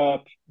fired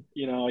up.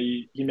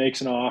 He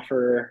makes an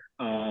offer.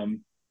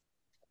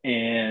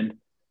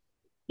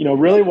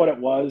 Really what it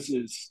was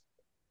is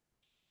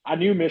I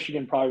knew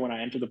Michigan probably when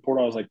I entered the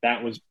portal. I was like,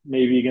 that was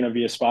maybe going to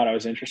be a spot I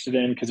was interested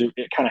in because it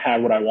kind of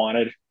had what I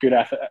wanted. Good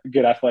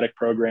athletic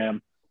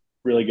program,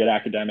 really good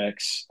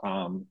academics.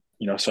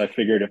 So I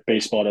figured if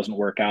baseball doesn't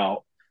work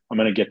out, I'm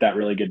going to get that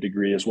really good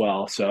degree as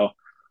well. So,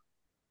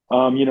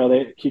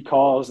 he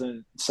calls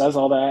and says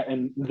all that.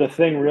 And the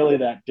thing really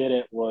that did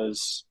it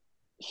was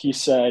he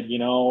said,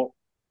 and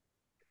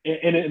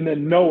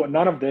then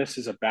none of this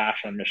is a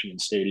bash on Michigan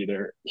State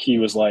either. He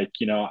was like,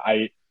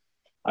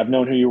 I've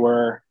known who you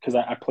were because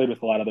I played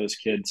with a lot of those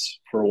kids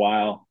for a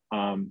while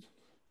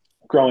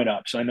growing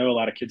up. So I know a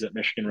lot of kids at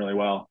Michigan really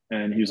well.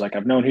 And he was like,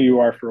 I've known who you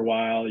are for a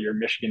while. You're a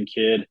Michigan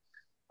kid.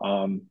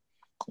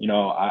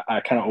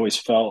 I kind of always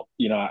felt,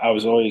 I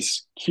was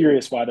always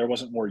curious why there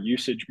wasn't more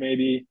usage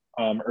maybe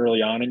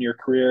early on in your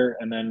career.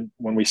 And then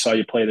when we saw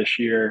you play this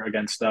year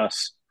against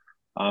us,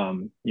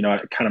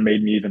 it kind of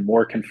made me even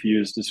more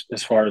confused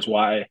as far as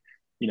why,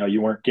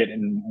 you weren't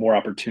getting more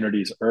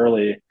opportunities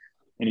early.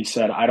 And he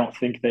said, I don't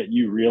think that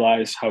you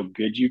realize how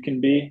good you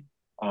can be.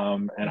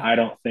 And I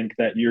don't think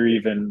that you're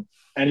even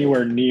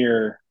anywhere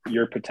near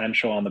your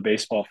potential on the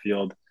baseball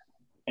field.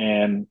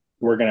 And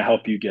we're going to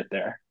help you get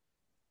there.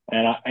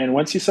 And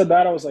once he said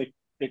that, I was like,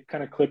 it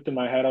kind of clicked in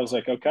my head. I was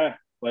like, okay,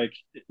 like,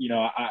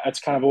 that's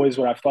kind of always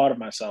what I've thought of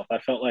myself. I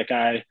felt like,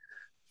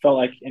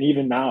 and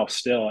even now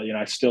still,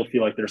 I still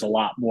feel like there's a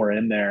lot more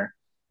in there.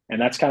 And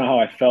that's kind of how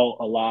I felt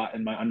a lot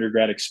in my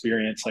undergrad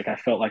experience. Like I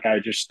felt like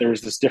there was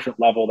this different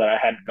level that I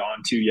hadn't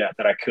gone to yet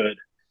that I could.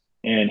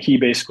 And he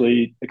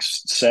basically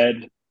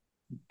said,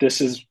 this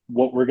is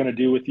what we're going to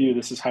do with you.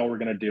 This is how we're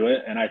going to do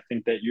it. And I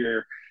think that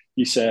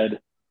he said,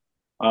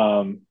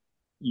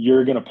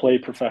 you're going to play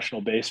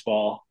professional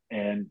baseball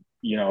and,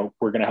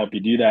 we're going to help you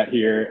do that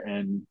here.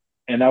 And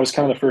that was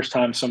kind of the first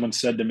time someone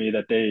said to me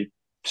that they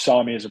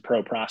saw me as a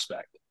pro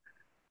prospect.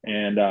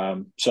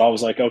 And so I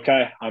was like,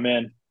 okay, I'm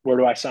in. Where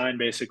do I sign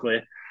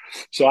basically?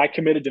 So I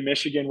committed to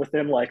Michigan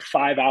within like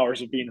 5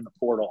 hours of being in the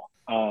portal.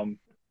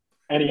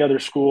 Any other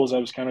schools, I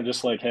was kind of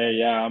just like, hey,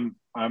 yeah,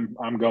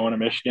 I'm going to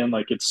Michigan.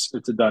 Like it's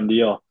a done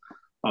deal.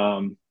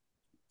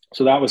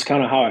 So that was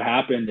kind of how it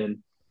happened. And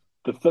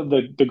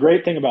the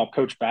great thing about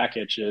Coach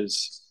Bakich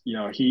is,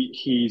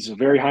 he's a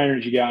very high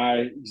energy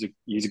guy.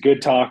 He's a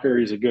good talker.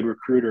 He's a good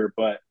recruiter.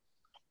 But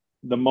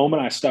the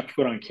moment I stepped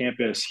foot on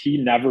campus, he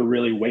never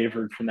really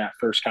wavered from that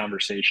first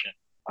conversation.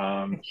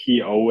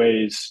 He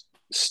always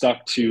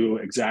stuck to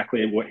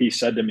exactly what he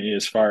said to me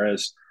as far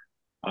as,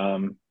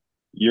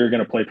 you're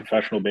going to play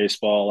professional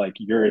baseball. Like,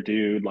 you're a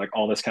dude, like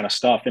all this kind of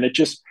stuff. And it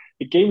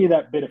gave me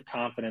that bit of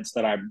confidence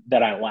that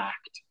I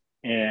lacked.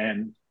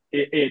 And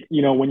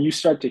when you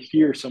start to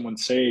hear someone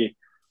say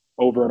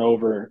over and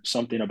over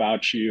something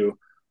about you,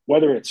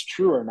 whether it's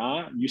true or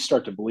not, you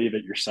start to believe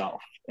it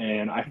yourself.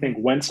 And I think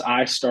once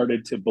I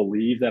started to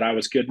believe that I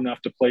was good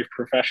enough to play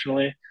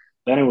professionally,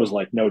 then it was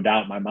like no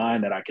doubt in my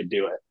mind that I could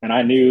do it. And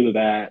I knew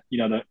that,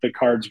 the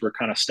cards were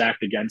kind of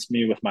stacked against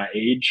me with my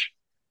age.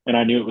 And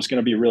I knew it was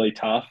going to be really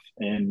tough.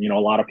 And, a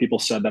lot of people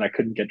said that I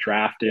couldn't get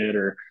drafted,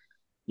 or,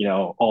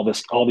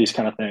 all these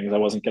kind of things. I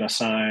wasn't going to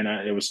sign.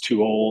 It was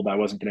too old. I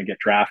wasn't going to get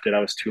drafted. I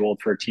was too old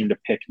for a team to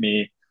pick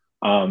me.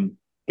 But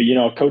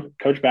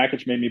Coach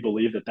Bakich made me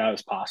believe that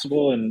was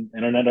possible, and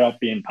it ended up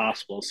being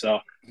possible. So,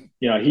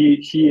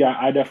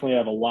 I definitely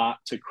have a lot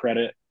to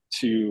credit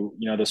to,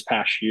 this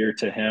past year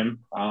to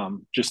him.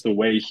 Just the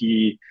way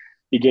he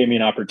gave me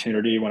an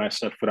opportunity when I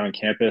stepped foot on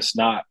campus.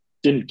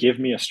 Didn't give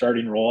me a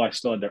starting role. I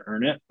still had to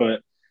earn it, but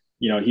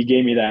he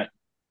gave me that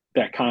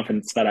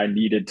confidence that I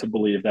needed to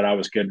believe that I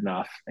was good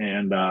enough.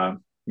 And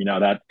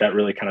that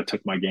really kind of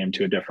took my game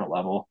to a different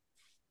level.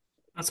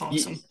 That's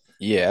awesome.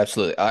 Yeah,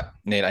 absolutely.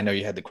 Nate, I know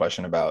you had the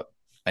question about.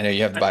 I know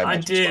you have the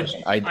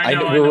biometrics I did.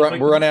 question.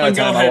 We're running out of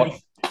time.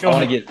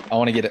 I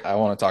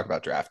want to talk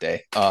about draft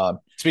day.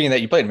 Speaking of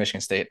that, you played at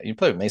Michigan State. You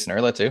played with Mason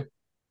Erla too.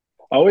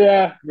 Oh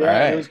yeah,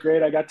 right. It was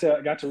great. I got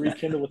to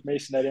rekindle with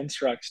Mason at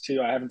Instructs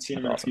too. I haven't seen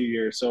him in a few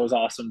years, so it was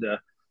awesome to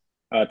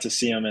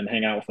see him and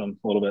hang out with him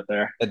a little bit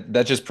there.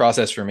 That just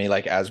processed for me.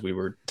 Like, as we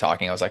were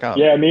talking, I was like, oh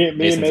yeah, me and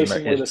Mason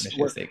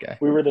were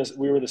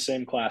the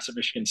same class at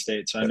Michigan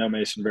State, so I know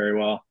Mason very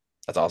well.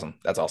 That's awesome.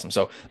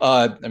 So,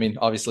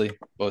 obviously,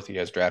 both of you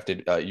guys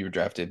drafted. You were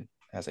drafted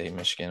as a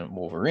Michigan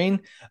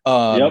Wolverine.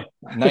 Yep.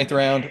 9th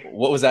round.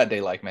 What was that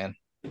day like, man?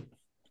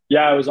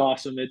 Yeah, it was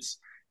awesome. It's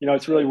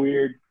really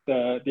weird.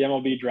 The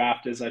MLB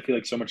draft is, I feel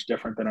like, so much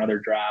different than other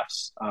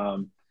drafts. I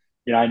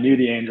knew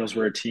the Angels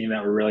were a team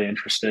that were really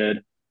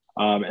interested.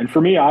 And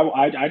for me,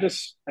 I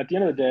just, at the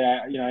end of the day,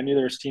 I knew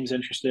there was teams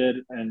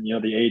interested, and,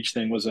 the age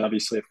thing was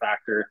obviously a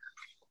factor.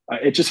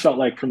 It just felt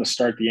like from the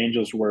start, the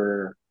Angels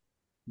were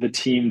the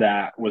team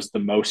that was the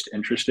most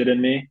interested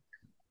in me.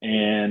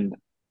 And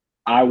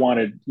I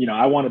wanted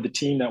the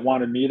team that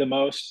wanted me the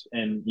most.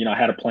 And, I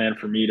had a plan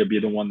for me to be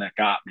the one that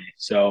got me.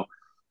 So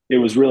it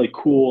was really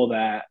cool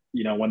that,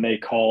 when they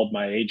called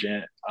my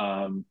agent,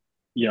 on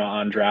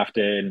draft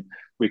day, and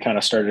we kind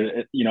of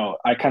started,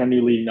 I kind of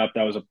knew leading up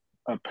that was a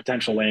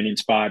potential landing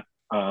spot.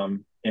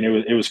 And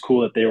it was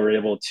cool that they were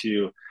able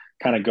to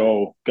kind of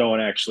go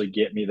and actually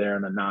get me there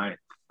in the 9th.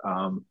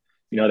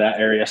 That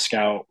area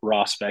scout,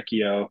 Ross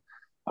Vecchio,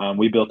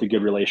 we built a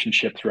good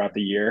relationship throughout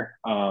the year.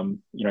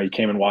 He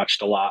came and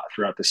watched a lot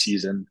throughout the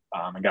season,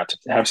 and got to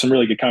have some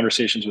really good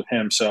conversations with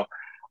him. So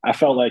I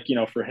felt like,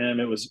 for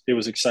him, it was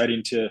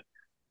exciting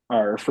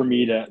for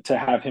me to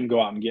have him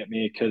go out and get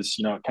me, because,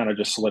 it kind of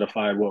just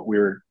solidified what we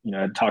were,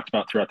 had talked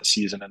about throughout the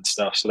season and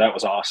stuff. So that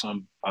was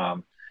awesome.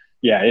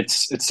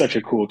 It's such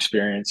a cool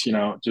experience,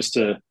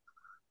 it's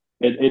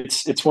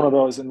one of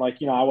those. And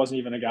I wasn't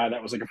even a guy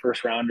that was like a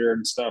first rounder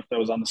and stuff that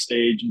was on the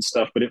stage and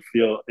stuff, but it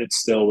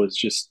still was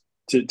just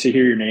to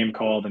hear your name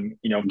called and,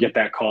 get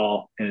that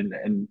call and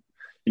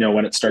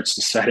when it starts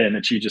to set in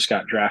that you just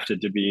got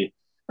drafted to the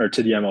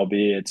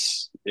MLB,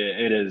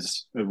 it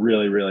is a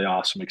really, really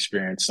awesome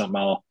experience. Something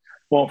I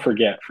won't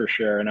forget for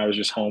sure. And I was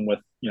just home with,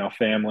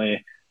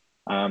 family,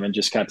 and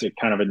just got to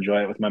kind of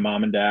enjoy it with my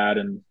mom and dad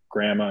and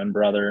grandma and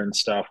brother and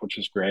stuff, which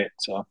was great.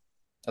 So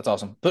that's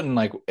awesome. Putting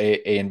like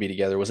A and B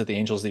together. Was it the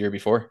Angels the year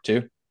before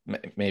too?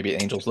 Maybe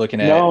Angels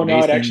looking at No,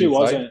 it actually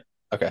wasn't.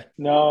 Okay.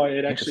 No,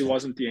 it actually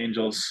wasn't the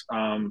Angels.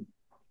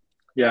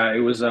 Yeah, it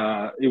was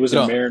a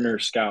Mariner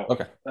scout.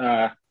 Okay.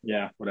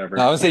 Yeah, whatever.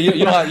 No, I would say you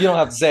don't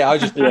have to say. I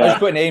was just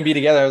putting A and B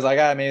together. I was like,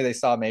 maybe they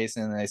saw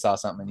Mason and they saw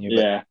something in you.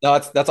 But yeah. No,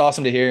 that's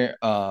awesome to hear.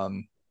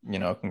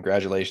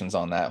 Congratulations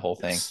on that whole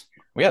thing.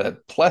 We had a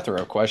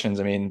plethora of questions.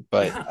 I mean,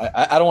 but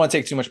I don't want to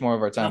take too much more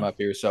of our time up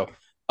here. So,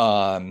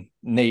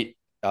 Nate,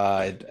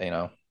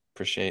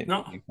 appreciate.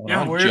 No,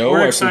 yeah,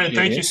 we're excited.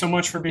 Thank you so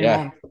much for being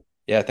on.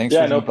 Yeah, thanks.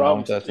 Yeah, no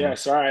problem. Yeah,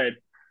 sorry.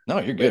 No,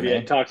 you're good. Maybe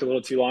I talked a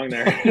little too long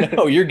there.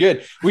 No, you're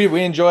good. We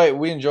enjoy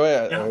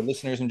our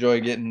listeners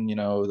enjoy getting,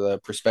 the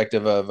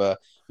perspective of,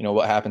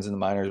 what happens in the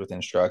minors with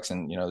Instructs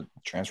and,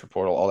 transfer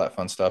portal, all that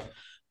fun stuff.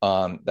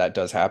 That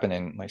does happen.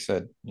 And like I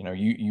said,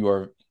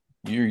 you're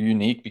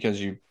unique because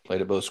you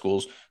played at both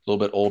schools, a little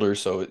bit older.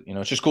 So,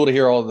 it's just cool to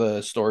hear all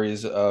the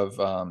stories of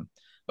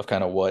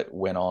kind of what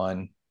went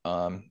on,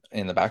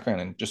 in the background,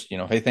 and just,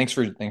 hey, thanks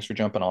for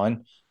jumping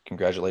on.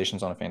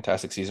 Congratulations on a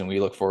fantastic season. We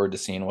look forward to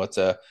seeing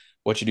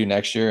what you do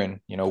next year and,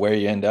 where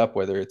you end up,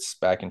 whether it's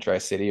back in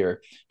Tri-City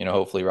or,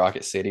 hopefully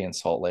Rocket City and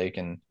Salt Lake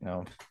and,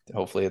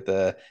 hopefully at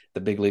the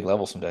big league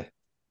level someday.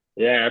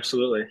 Yeah,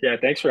 absolutely. Yeah.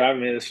 Thanks for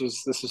having me. This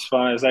was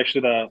fun. It was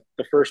actually the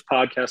first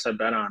podcast I've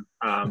been on.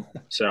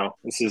 So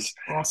this is,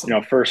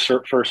 awesome. First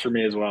for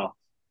me as well.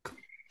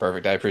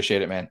 Perfect. I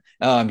appreciate it, man.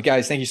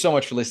 Guys, thank you so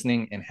much for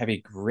listening and have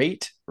a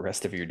great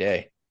rest of your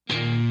day.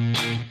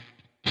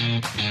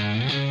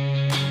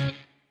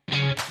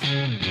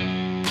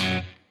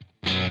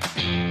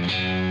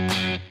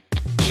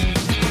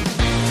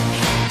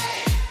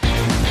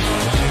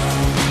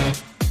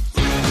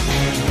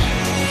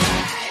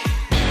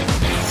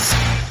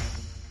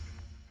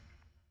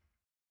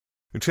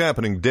 It's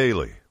happening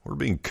daily. We're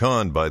being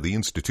conned by the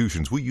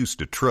institutions we used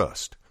to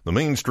trust. The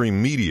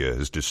mainstream media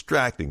is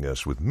distracting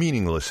us with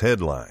meaningless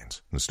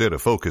headlines instead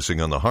of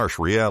focusing on the harsh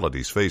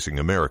realities facing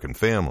American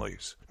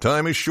families.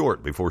 Time is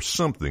short before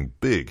something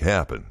big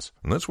happens,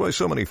 and that's why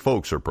so many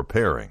folks are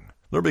preparing.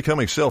 They're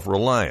becoming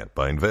self-reliant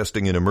by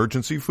investing in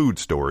emergency food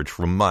storage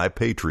from My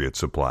Patriot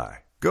Supply.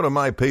 Go to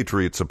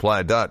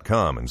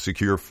MyPatriotSupply.com and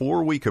secure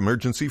 4-week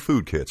emergency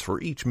food kits for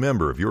each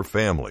member of your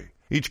family.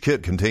 Each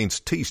kit contains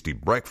tasty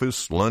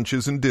breakfasts,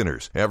 lunches, and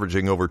dinners,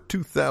 averaging over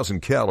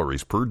 2,000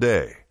 calories per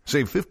day.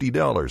 Save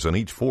 $50 on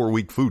each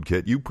 4-week food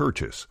kit you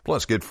purchase.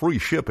 Plus, get free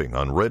shipping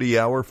on Ready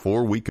Hour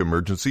 4-week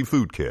emergency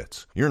food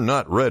kits. You're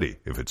not ready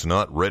if it's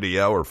not Ready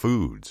Hour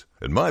foods.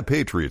 At My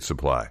Patriot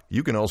Supply,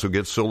 you can also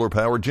get solar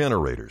power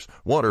generators,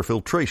 water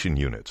filtration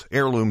units,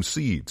 heirloom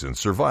seeds, and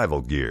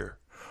survival gear.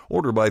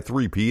 Order by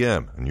 3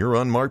 p.m. and your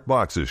unmarked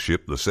boxes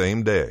ship the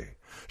same day.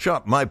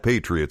 Shop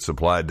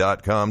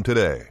MyPatriotSupply.com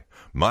today.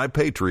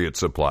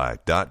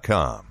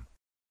 MyPatriotSupply.com.